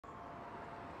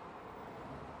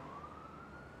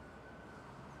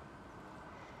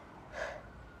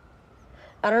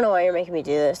I don't know why you're making me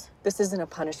do this. This isn't a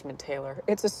punishment, Taylor.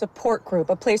 It's a support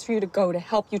group, a place for you to go to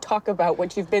help you talk about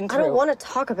what you've been through. I don't want to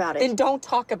talk about it. Then don't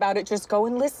talk about it. Just go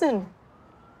and listen.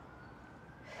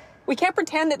 We can't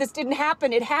pretend that this didn't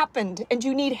happen. It happened, and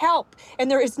you need help. And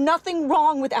there is nothing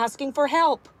wrong with asking for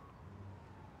help.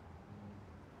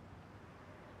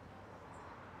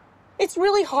 It's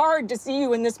really hard to see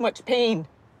you in this much pain.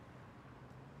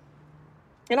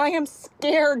 And I am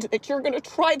scared that you're going to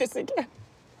try this again.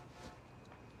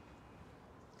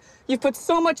 You've put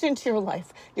so much into your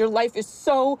life. Your life is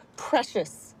so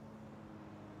precious.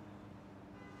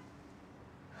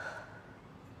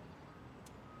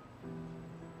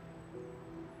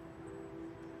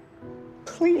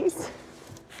 Please.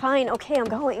 Fine, okay, I'm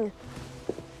going.